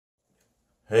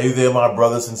Hey there, my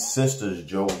brothers and sisters.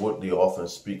 Joe Wood, the author and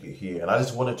speaker here. And I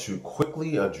just wanted to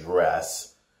quickly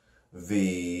address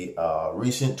the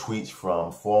recent tweets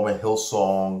from former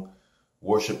Hillsong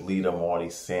worship leader Marty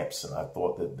Sampson. I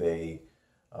thought that they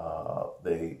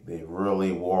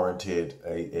really warranted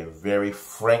a very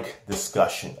frank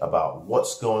discussion about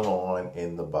what's going on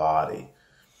in the body.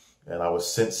 And I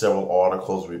was sent several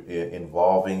articles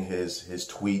involving his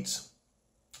tweets.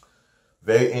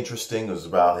 Very interesting. It was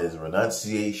about his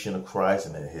renunciation of Christ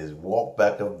and then his walk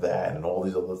back of that and all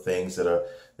these other things that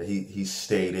he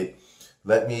stated.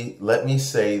 Let me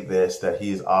say this, that he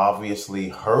is obviously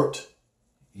hurt.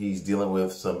 He's dealing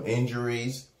with some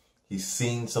injuries. He's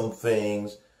seen some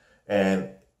things,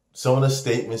 and some of the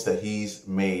statements that he's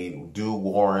made do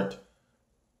warrant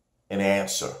an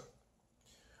answer.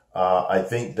 I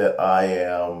think that I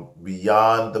am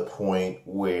beyond the point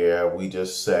where we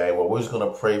just say, well, we're just going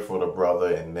to pray for the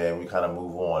brother, and then we kind of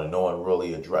move on, and no one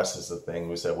really addresses the thing.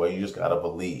 We say, well, you just got to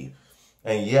believe.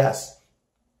 And yes,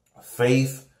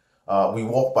 faith, we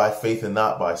walk by faith and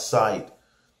not by sight.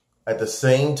 At the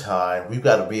same time, we've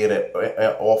got to be able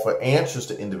to offer answers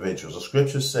to individuals. The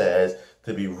scripture says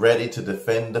to be ready to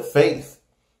defend the faith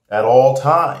at all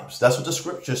times. That's what the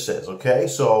scripture says, okay?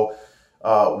 So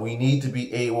we need to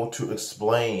be able to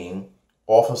explain,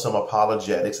 offer some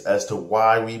apologetics as to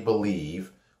why we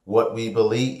believe what we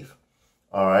believe.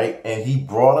 All right. And he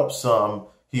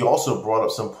also brought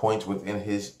up some points within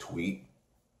his tweet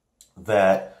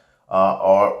that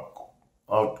are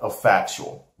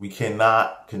factual. We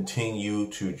cannot continue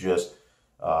to just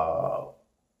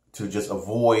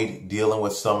avoid dealing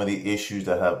with some of the issues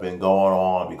that have been going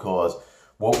on, because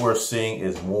what we're seeing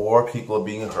is more people are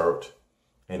being hurt,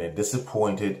 and they're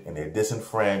disappointed and they're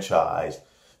disenfranchised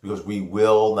because we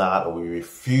will not, or we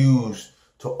refuse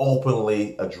to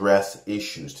openly address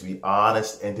issues, to be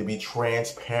honest and to be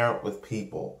transparent with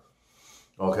people.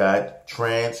 Okay?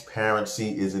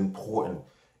 Transparency is important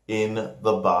in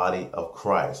the body of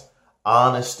Christ.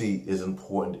 Honesty is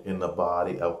important in the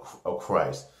body of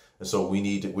Christ. And so we're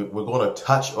going to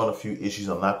touch on a few issues.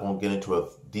 I'm not going to get into a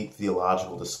deep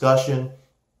theological discussion.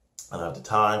 I don't have the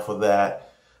time for that.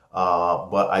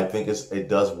 But I think it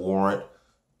does warrant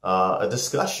a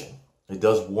discussion. It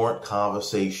does warrant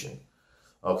conversation.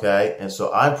 Okay? And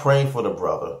so I'm praying for the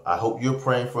brother. I hope you're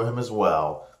praying for him as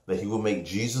well, that he will make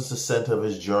Jesus the center of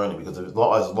his journey. Because as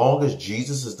long as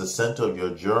Jesus is the center of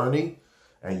your journey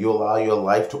and you allow your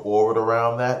life to orbit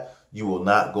around that, you will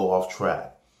not go off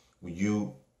track. When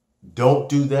you don't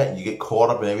do that, you get caught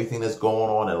up in everything that's going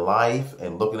on in life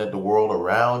and looking at the world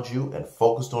around you and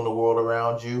focused on the world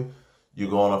around you, you're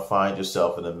going to find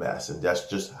yourself in a mess. And that's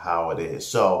just how it is.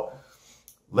 So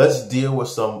let's deal with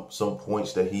some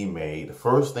points that he made. The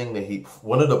first thing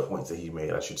one of the points that he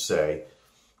made, I should say,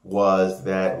 was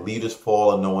that leaders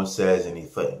fall and no one says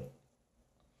anything.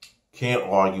 Can't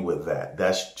argue with that.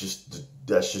 That's just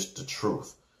the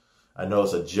truth. I know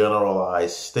it's a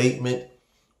generalized statement,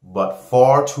 but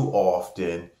far too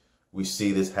often we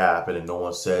see this happen and no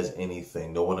one says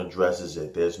anything. No one addresses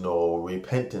it. There's no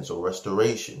repentance or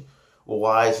restoration. Well,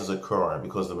 why is this occurring?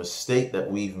 Because the mistake that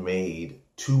we've made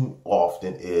too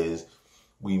often is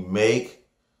we make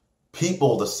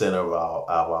people the center of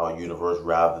our universe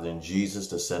rather than Jesus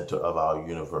the center of our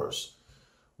universe.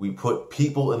 We put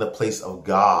people in the place of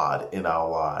God in our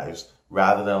lives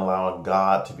rather than allowing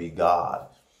God to be God.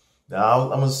 Now,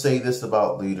 I'm going to say this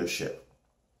about leadership.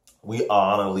 We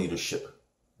honor leadership.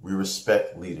 We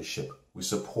respect leadership. We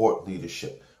support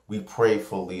leadership. We pray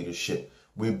for leadership.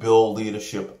 We build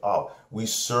leadership up. We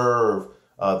serve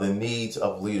the needs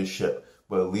of leadership.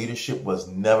 But leadership must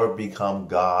never become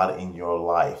God in your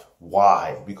life.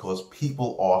 Why? Because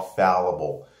people are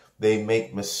fallible. They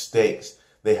make mistakes.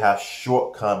 They have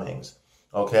shortcomings.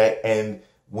 Okay? And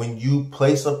when you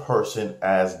place a person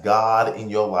as God in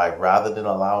your life rather than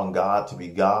allowing God to be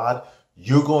God,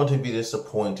 you're going to be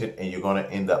disappointed and you're going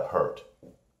to end up hurt.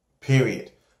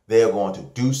 Period. They are going to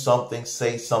do something,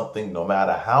 say something, no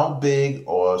matter how big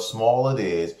or small it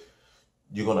is.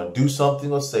 You're going to do something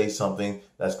or say something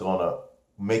that's going to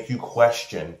make you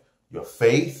question your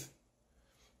faith,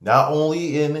 not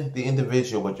only in the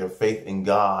individual, but your faith in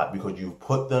God, because you've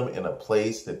put them in a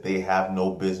place that they have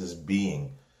no business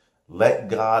being. Let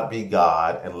God be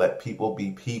God and let people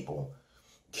be people.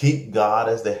 Keep God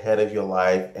as the head of your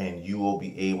life and you will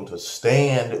be able to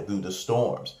stand through the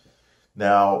storms.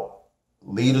 Now,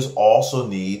 leaders also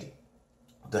need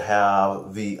to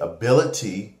have the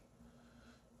ability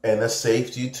and the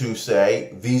safety to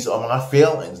say, these are my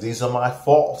failings, these are my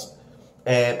faults.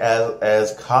 And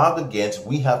as congregants,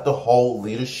 we have to hold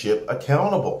leadership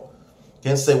accountable.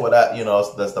 Can't say, well, that,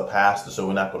 that's the pastor, so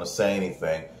we're not going to say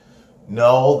anything.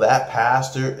 No, that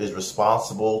pastor is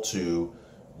responsible to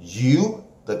you,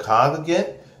 the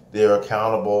congregant. They're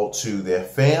accountable to their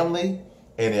family,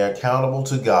 and they're accountable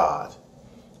to God.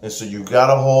 And so you've got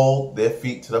to hold their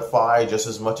feet to the fire just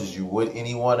as much as you would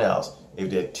anyone else.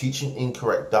 If they're teaching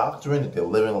incorrect doctrine, if they're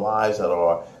living lives that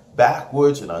are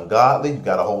backwards and ungodly, you've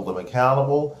got to hold them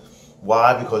accountable.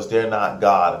 Why? Because they're not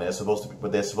God, and they're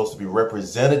supposed to be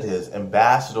representatives,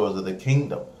 ambassadors of the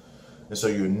kingdom. And so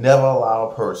you never allow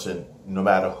a person, no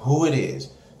matter who it is,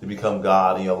 to become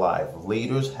God in your life.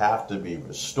 Leaders have to be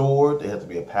restored. There has to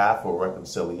be a path for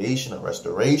reconciliation and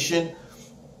restoration.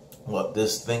 What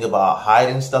this thing about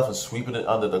hiding stuff and sweeping it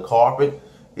under the carpet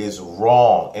is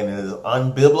wrong, and it is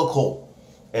unbiblical,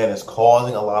 and it's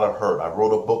causing a lot of hurt. I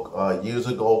wrote a book years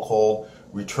ago called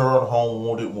Return Home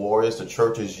Wounded Warriors, The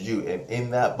Church Is You. And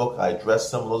in that book, I addressed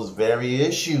some of those very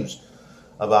issues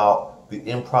about the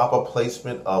improper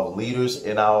placement of leaders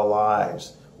in our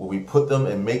lives, where we put them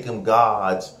and make them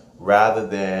gods rather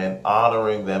than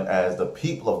honoring them as the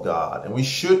people of God. And we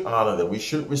should honor them. We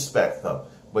should respect them,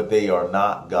 but they are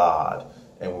not God.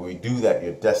 And when we do that,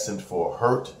 you're destined for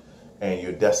hurt, and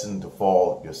you're destined to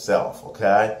fall yourself,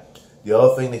 okay? The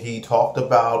other thing that he talked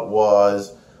about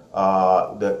was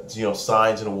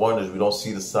signs and wonders. We don't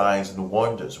see the signs and the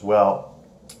wonders. Well,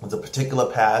 there's a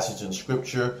particular passage in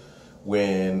Scripture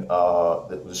when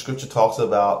the Scripture talks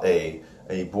about a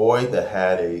boy that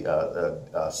had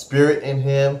a spirit in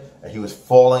him, and he was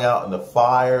falling out in the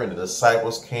fire, and the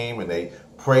disciples came and they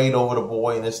prayed over the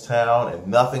boy in this town, and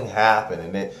nothing happened.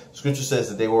 And then Scripture says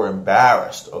that they were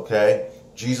embarrassed, okay?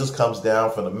 Jesus comes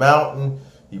down from the mountain,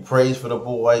 he prays for the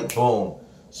boy, boom,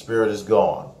 spirit is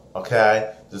gone,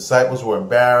 okay? The disciples were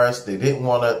embarrassed. They didn't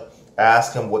want to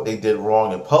ask him what they did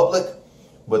wrong in public,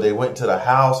 but they went to the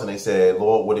house and they said,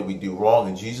 Lord, what did we do wrong?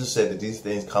 And Jesus said that these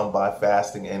things come by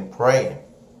fasting and praying.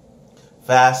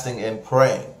 Fasting and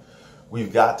praying.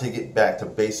 We've got to get back to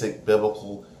basic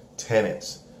biblical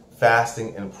tenets.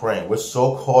 Fasting and praying. We're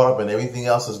so caught up in everything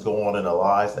else that's going on in our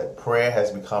lives that prayer has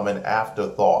become an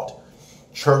afterthought.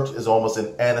 Church is almost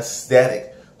an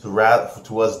anesthetic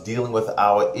to us dealing with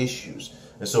our issues.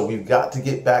 And so we've got to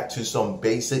get back to some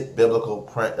basic biblical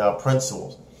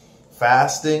principles.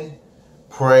 Fasting,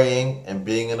 praying, and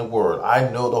being in the Word. I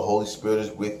know the Holy Spirit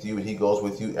is with you. He goes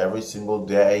with you every single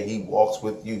day. He walks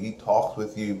with you. He talks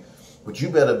with you. But you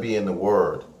better be in the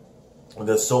Word. And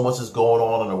there's so much that's going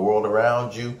on in the world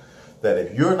around you that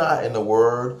if you're not in the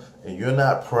Word and you're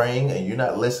not praying and you're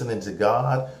not listening to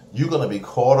God, you're going to be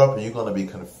caught up and you're going to be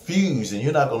confused and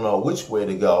you're not going to know which way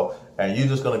to go. And you're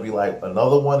just going to be like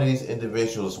another one of these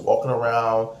individuals walking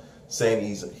around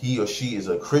saying he or she is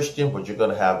a Christian, but you're going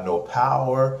to have no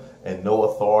power and no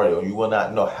authority, or you will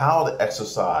not know how to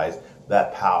exercise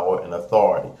that power and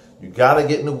authority. You got to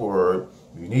get in the Word.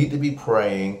 You need to be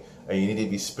praying, and you need to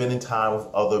be spending time with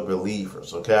other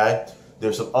believers, okay?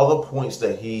 There's some other points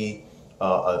that he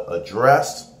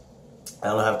addressed. I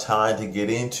don't have time to get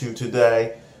into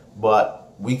today,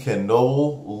 but we can no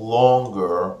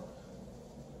longer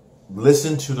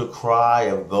listen to the cry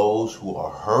of those who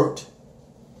are hurt.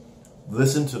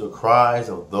 Listen to the cries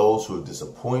of those who are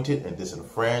disappointed and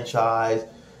disenfranchised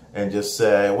and just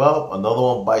say, well, another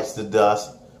one bites the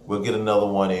dust. We'll get another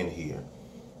one in here.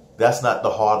 That's not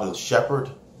the heart of the shepherd.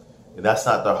 And that's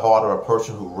not the heart of a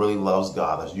person who really loves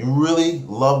God. As you really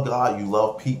love God, you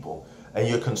love people. And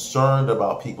you're concerned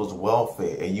about people's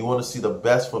welfare. And you want to see the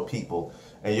best for people.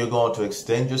 And you're going to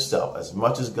extend yourself as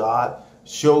much as God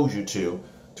shows you to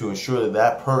ensure that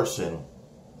that person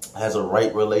has a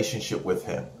right relationship with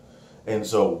Him. And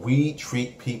so we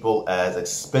treat people as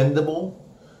expendable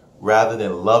rather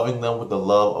than loving them with the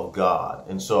love of God.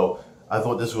 And so I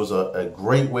thought this was a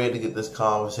great way to get this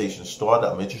conversation started.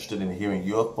 I'm interested in hearing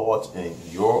your thoughts and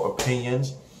your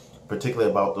opinions,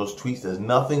 particularly about those tweets. There's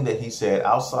nothing that he said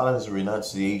outside of his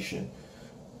renunciation.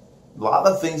 A lot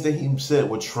of things that he said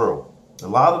were true. A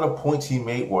lot of the points he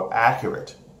made were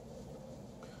accurate.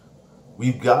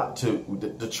 We've got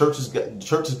to, the church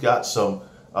has got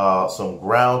some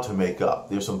ground to make up.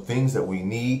 There's some things that we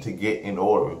need to get in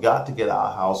order. We've got to get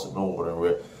our house in order. And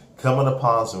we're coming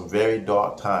upon some very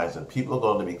dark times, and people are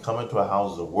going to be coming to our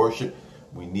houses of worship.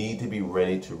 We need to be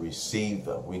ready to receive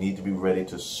them. We need to be ready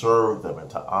to serve them and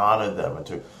to honor them and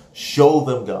to show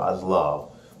them God's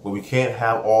love. But we can't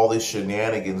have all these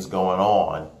shenanigans going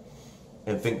on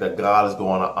and think that God is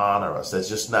going to honor us. That's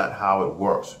just not how it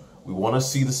works. We want to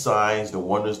see the signs, the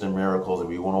wonders, the miracles, and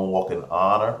we want to walk in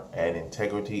honor and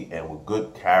integrity and with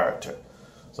good character.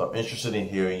 So I'm interested in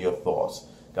hearing your thoughts.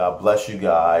 God bless you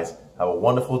guys. Have a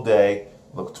wonderful day.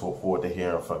 Look forward to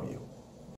hearing from you.